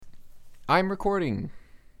I'm recording.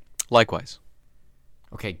 Likewise.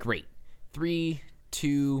 Okay, great. 3,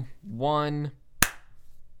 2, 1.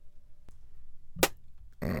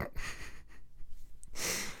 I'm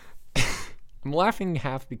laughing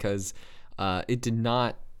half because it did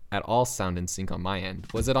not at all sound in sync on my end.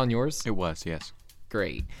 Was it on yours? It was, yes.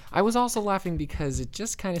 Great. I was also laughing because it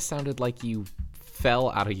just kind of sounded like you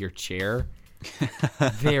fell out of your chair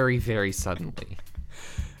very, very suddenly.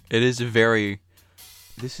 It is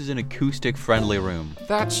this is an acoustic-friendly room.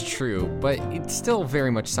 That's true, but it still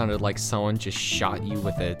very much sounded like someone just shot you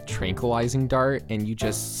with a tranquilizing dart and you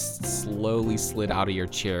just slowly slid out of your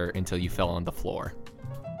chair until you fell on the floor.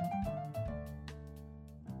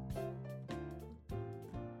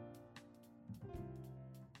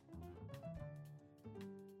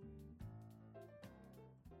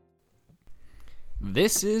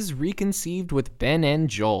 This is Reconceived with Ben and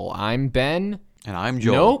Joel. I'm Ben. And I'm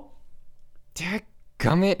Joel. Nope.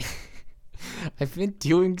 Dadgummit. I've been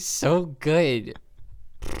doing so good.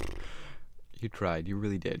 You tried. You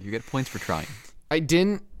really did. You get points for trying. I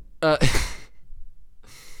didn't.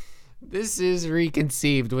 This is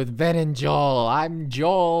Reconceived with Ben and Joel. I'm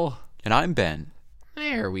Joel. And I'm Ben.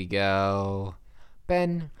 There we go.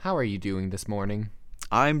 Ben, how are you doing this morning?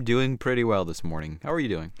 I'm doing pretty well this morning. How are you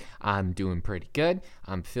doing? I'm doing pretty good.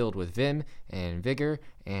 I'm filled with vim and vigor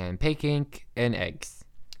and pancake and eggs.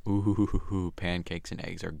 Ooh, pancakes and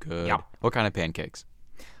eggs are good. Yep. What kind of pancakes?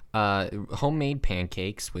 Homemade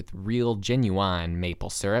pancakes with real genuine maple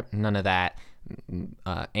syrup. None of that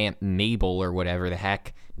Aunt Mabel or whatever the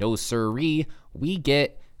heck. No siree. We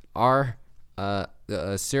get our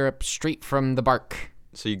syrup straight from the bark.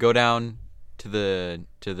 So you go down to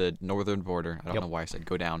the northern border. I don't Yep. know why I said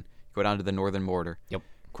go down. Go down to the northern border. Yep.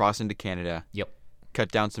 Cross into Canada. Yep.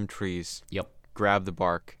 Cut down some trees. Yep. Grab the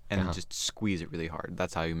bark and Uh-huh. just squeeze it really hard.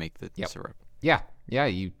 That's how you make the Yep. syrup. Yeah.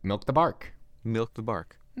 You milk the bark. Milk the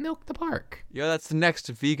bark. Milk the bark. Yeah, that's the next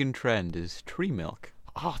vegan trend is tree milk.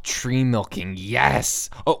 Oh, tree milking, yes.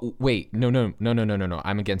 Oh, wait, no.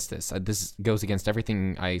 I'm against this. This goes against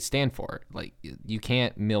everything I stand for. Like, you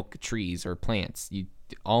can't milk trees or plants.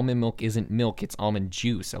 Almond milk isn't milk, it's almond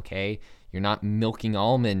juice, okay? You're not milking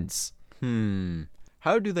almonds.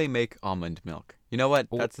 How do they make almond milk? You know what?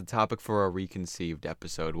 That's the topic for a Reconceived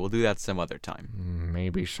episode. We'll do that some other time.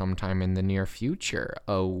 Maybe sometime in the near future.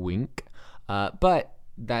 A wink. But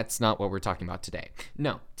that's not what we're talking about today.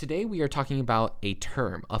 No, today we are talking about a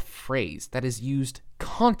term, a phrase that is used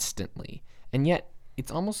constantly, and yet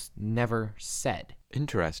it's almost never said.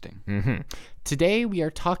 Interesting. Today we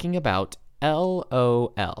are talking about LOL.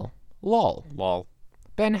 LOL. Lol.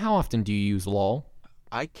 Ben, how often do you use LOL?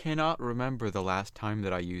 I cannot remember the last time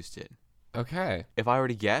that I used it. Okay. If I were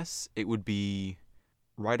to guess, it would be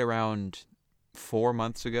right around 4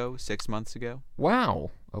 months ago, 6 months ago.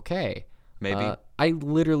 Wow. Okay. Maybe. I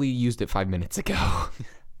literally used it 5 minutes ago.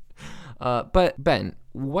 But Ben,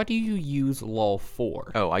 what do you use LOL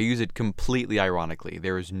for? Oh, I use it completely ironically.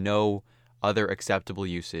 There is no other acceptable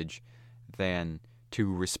usage than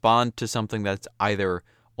to respond to something that's either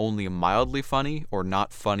only mildly funny or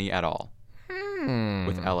not funny at all.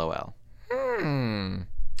 With LOL.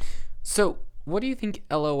 So, what do you think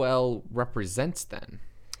LOL represents then?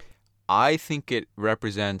 I think it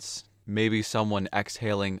represents maybe someone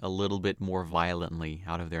exhaling a little bit more violently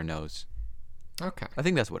out of their nose. Okay. I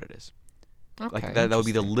think that's what it is. Okay. Like that would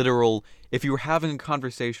be the literal. If you were having a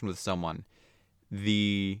conversation with someone,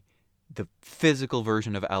 the physical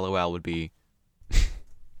version of LOL would be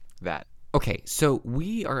that. Okay, so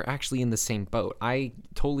we are actually in the same boat. I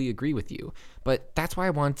totally agree with you. But that's why I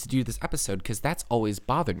wanted to do this episode, because that's always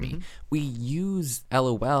bothered me. We use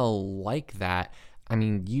LOL like that. I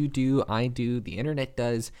mean, you do, I do, the internet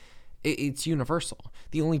does. It's universal.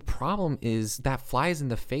 The only problem is that flies in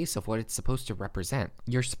the face of what it's supposed to represent.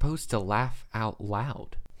 You're supposed to laugh out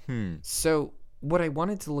loud. So what I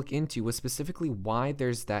wanted to look into was specifically why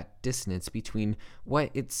there's that dissonance between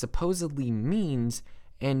what it supposedly means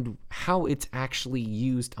and how it's actually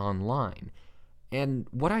used online. And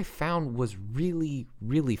what I found was really,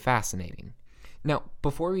 really fascinating. Now,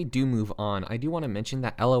 before we do move on, I do want to mention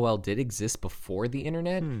that LOL did exist before the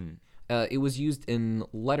internet. It was used in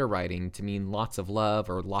letter writing to mean lots of love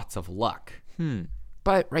or lots of luck.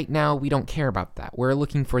 But right now, we don't care about that. We're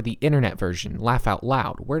looking for the internet version, laugh out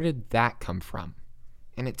loud. Where did that come from?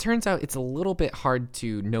 And it turns out it's a little bit hard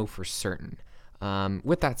to know for certain.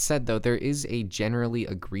 With that said, though, there is a generally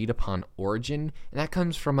agreed upon origin, and that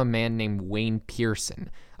comes from a man named Wayne Pearson.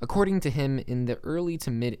 According to him, in the early to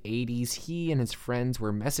mid-'80s, he and his friends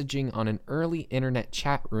were messaging on an early internet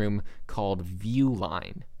chat room called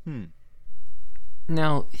Viewline.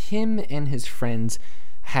 Now, him and his friends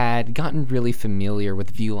had gotten really familiar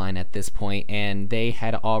with Viewline at this point, and they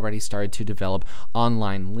had already started to develop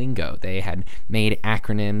online lingo. They had made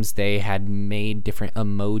acronyms, they had made different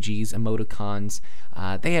emojis, emoticons.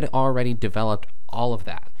 They had already developed all of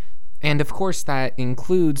that. And of course, that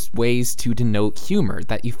includes ways to denote humor,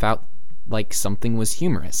 that you felt like something was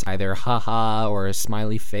humorous, either haha or a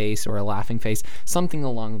smiley face or a laughing face, something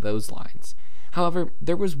along those lines. However,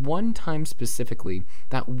 there was one time specifically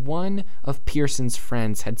that one of Pearson's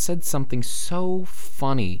friends had said something so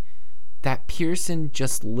funny that Pearson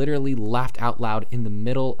just literally laughed out loud in the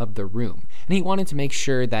middle of the room. And he wanted to make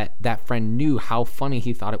sure that that friend knew how funny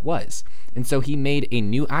he thought it was. And so he made a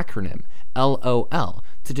new acronym, LOL,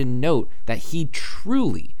 to denote that he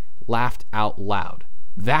truly laughed out loud.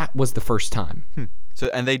 That was the first time.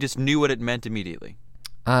 And they just knew what it meant immediately.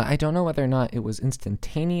 I don't know whether or not it was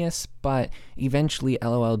instantaneous, but eventually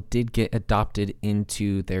LOL did get adopted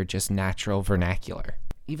into their just natural vernacular.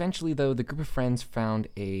 Eventually, though, the group of friends found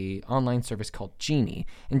a online service called Genie,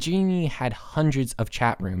 and Genie had hundreds of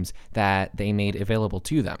chat rooms that they made available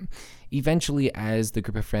to them. Eventually, as the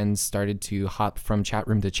group of friends started to hop from chat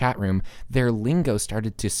room to chat room, their lingo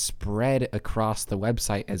started to spread across the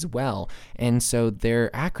website as well, and so their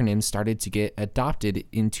acronyms started to get adopted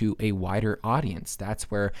into a wider audience.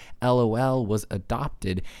 That's where LOL was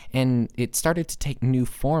adopted, and it started to take new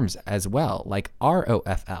forms as well, like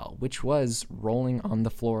ROFL, which was rolling on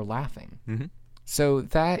the floor laughing. Mm-hmm. So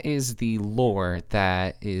that is the lore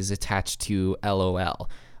that is attached to LOL.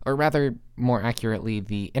 Or rather, more accurately,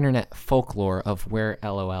 the internet folklore of where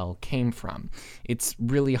LOL came from. It's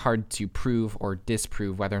really hard to prove or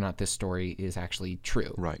disprove whether or not this story is actually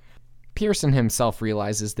true. Right. Pearson himself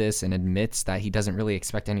realizes this and admits that he doesn't really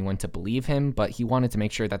expect anyone to believe him, but he wanted to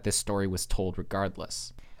make sure that this story was told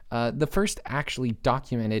regardless. The first actually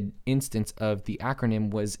documented instance of the acronym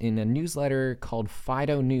was in a newsletter called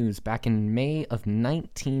Fido News back in May of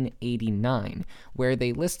 1989, where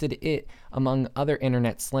they listed it among other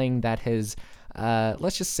internet slang that has,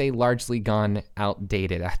 let's just say, largely gone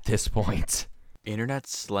outdated at this point. Internet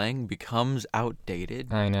slang becomes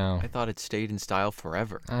outdated? I know. I thought it stayed in style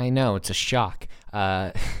forever. I know, it's a shock.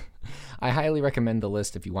 I highly recommend the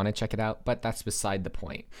list if you want to check it out, but that's beside the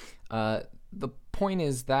point. The point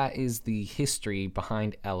is that is the history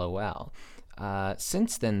behind LOL.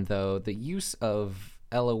 Since then, though, the use of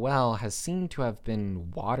LOL has seemed to have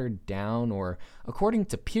been watered down or, according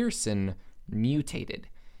to Pearson, mutated.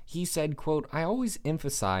 He said, quote, "I always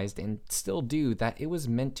emphasized, and still do, that it was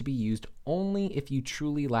meant to be used only if you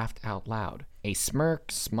truly laughed out loud. A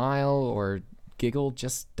smirk, smile, or giggle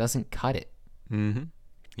just doesn't cut it." Mm-hmm.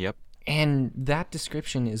 Yep. And that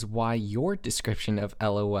description is why your description of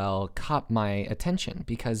LOL caught my attention,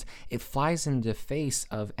 because it flies in the face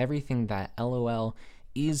of everything that LOL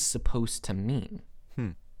is supposed to mean.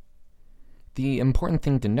 The important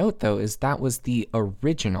thing to note, though, is that was the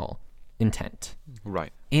original intent.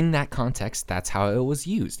 Right. In that context, that's how it was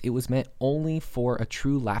used. It was meant only for a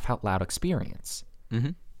true laugh out loud experience. Mm-hmm.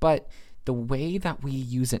 But the way that we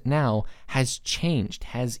use it now has changed,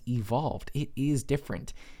 has evolved. It is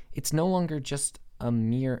different. It's no longer just a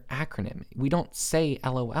mere acronym. We don't say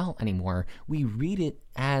LOL anymore. We read it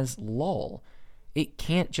as LOL. It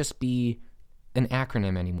can't just be an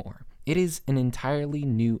acronym anymore. It is an entirely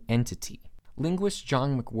new entity. Linguist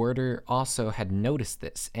John McWhorter also had noticed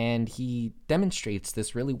this, and he demonstrates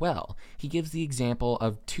this really well. He gives the example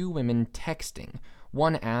of two women texting.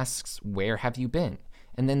 One asks, "Where have you been?"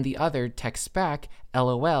 And then the other texts back,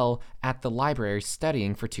 "LOL, at the library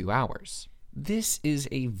studying for 2 hours." This is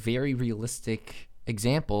a very realistic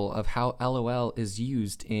example of how LOL is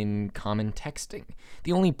used in common texting.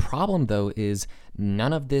 The only problem, though, is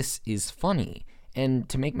none of this is funny. And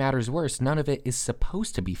to make matters worse, none of it is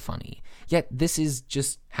supposed to be funny. Yet this is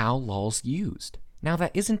just how LOL's used. Now,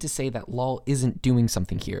 that isn't to say that LOL isn't doing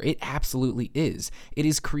something here. It absolutely is. It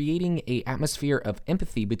is creating an atmosphere of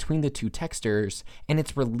empathy between the two texters, and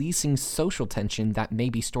it's releasing social tension that may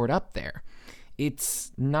be stored up there.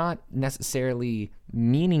 It's not necessarily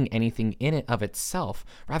meaning anything in it of itself.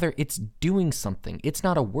 Rather, it's doing something. It's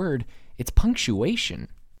not a word, it's punctuation.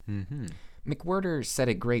 Mm-hmm. McWhorter said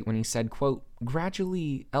it great when he said, quote,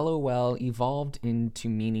 "Gradually, LOL evolved into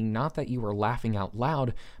meaning not that you were laughing out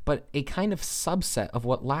loud, but a kind of subset of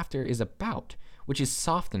what laughter is about, which is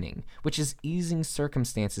softening, which is easing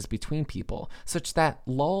circumstances between people, such that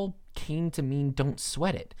LOL came to mean don't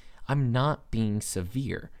sweat it. I'm not being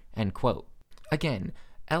severe," end quote. Again,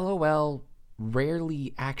 LOL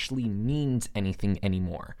rarely actually means anything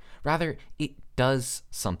anymore. Rather, it does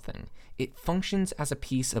something. It functions as a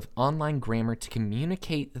piece of online grammar to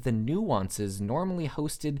communicate the nuances normally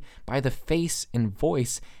hosted by the face and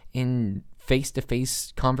voice in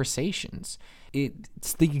face-to-face conversations.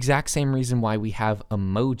 It's the exact same reason why we have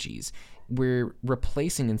emojis. We're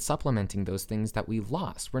replacing and supplementing those things that we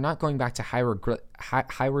lost. We're not going back to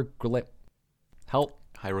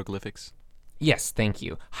Hieroglyphics. Yes, thank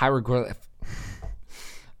you. Hieroglyph.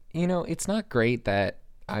 It's not great that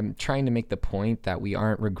I'm trying to make the point that we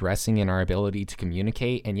aren't regressing in our ability to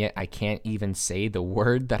communicate, and yet I can't even say the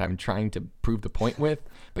word that I'm trying to prove the point with.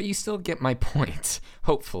 But you still get my point,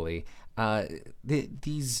 hopefully.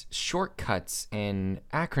 These shortcuts and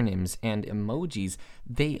acronyms and emojis,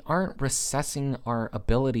 they aren't recessing our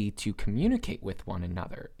ability to communicate with one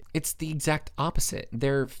another. It's the exact opposite.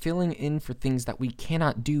 They're filling in for things that we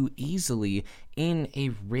cannot do easily in a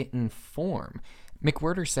written form.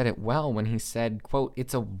 McWhirter said it well when he said, quote,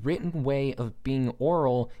 "It's a written way of being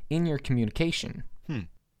oral in your communication."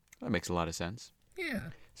 That makes a lot of sense. Yeah.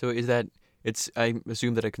 So I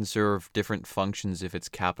assume that it can serve different functions if it's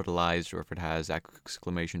capitalized or if it has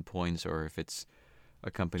exclamation points or if it's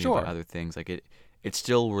accompanied by other things. Like it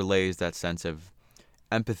still relays that sense of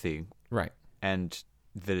empathy. Right. And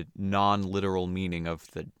the non-literal meaning of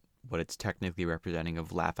what it's technically representing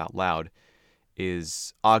of laugh out loud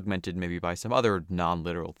is augmented maybe by some other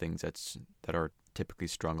non-literal things that are typically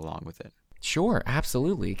strung along with it. Sure,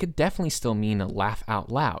 absolutely. It could definitely still mean a laugh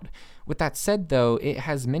out loud. With that said, though, it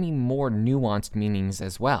has many more nuanced meanings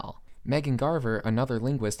as well. Megan Garver, another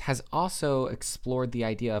linguist, has also explored the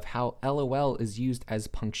idea of how LOL is used as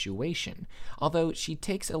punctuation, although she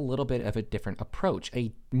takes a little bit of a different approach,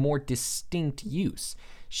 a more distinct use.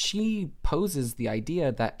 She poses the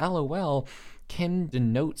idea that LOL can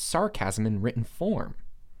denote sarcasm in written form.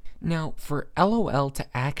 Now, for LOL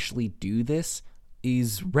to actually do this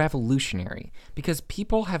is revolutionary because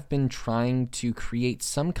people have been trying to create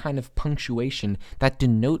some kind of punctuation that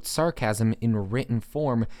denotes sarcasm in written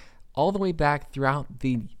form all the way back throughout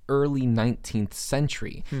the early 19th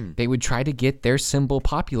century. They would try to get their symbol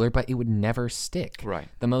popular, but it would never stick. Right.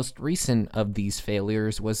 The most recent of these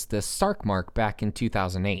failures was the Sark mark back in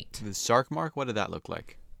 2008. The Sark mark? What did that look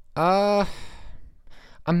like?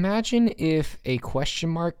 Imagine if a question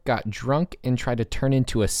mark got drunk and tried to turn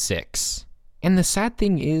into a 6. And the sad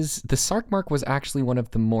thing is, the Sark mark was actually one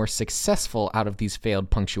of the more successful out of these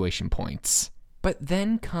failed punctuation points. But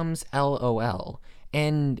then comes LOL,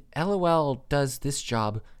 and LOL does this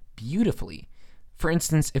job beautifully. For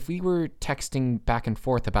instance, if we were texting back and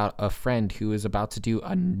forth about a friend who is about to do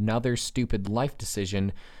another stupid life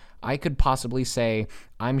decision, I could possibly say,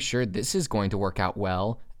 "I'm sure this is going to work out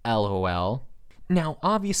well, LOL." Now,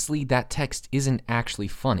 obviously, that text isn't actually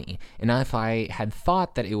funny, and if I had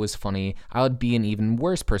thought that it was funny, I would be an even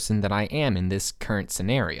worse person than I am in this current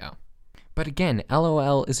scenario. But again,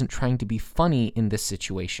 LOL isn't trying to be funny in this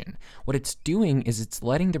situation. What it's doing is it's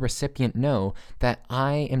letting the recipient know that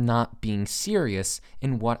I am not being serious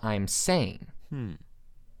in what I'm saying. That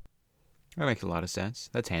makes a lot of sense.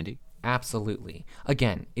 That's handy. Absolutely.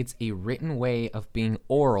 Again, it's a written way of being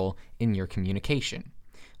oral in your communication.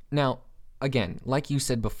 Now, again, like you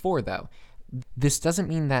said before, though, this doesn't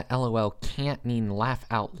mean that LOL can't mean laugh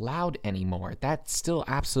out loud anymore. That's still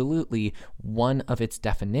absolutely one of its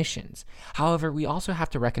definitions. However, we also have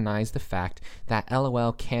to recognize the fact that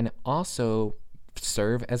LOL can also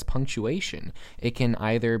serve as punctuation. It can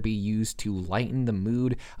either be used to lighten the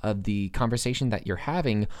mood of the conversation that you're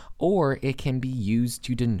having, or it can be used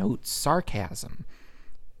to denote sarcasm.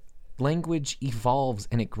 Language evolves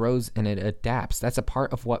and it grows and it adapts. That's a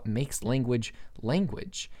part of what makes language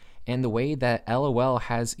language. And the way that LOL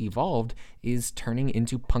has evolved is turning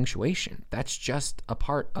into punctuation. That's just a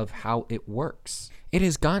part of how it works. It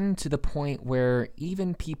has gotten to the point where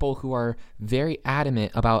even people who are very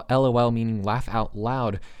adamant about LOL meaning laugh out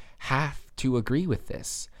loud have to agree with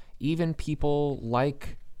this. Even people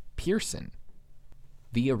like Pearson,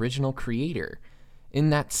 the original creator. In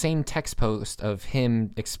that same text post of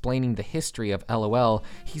him explaining the history of LOL,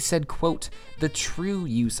 he said, quote, "The true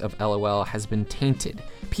use of LOL has been tainted.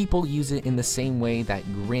 People use it in the same way that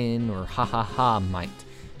grin or ha ha ha might.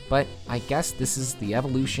 But I guess this is the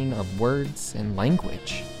evolution of words and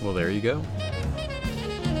language." Well, there you go.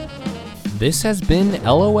 This has been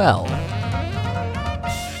LOL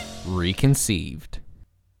Reconceived.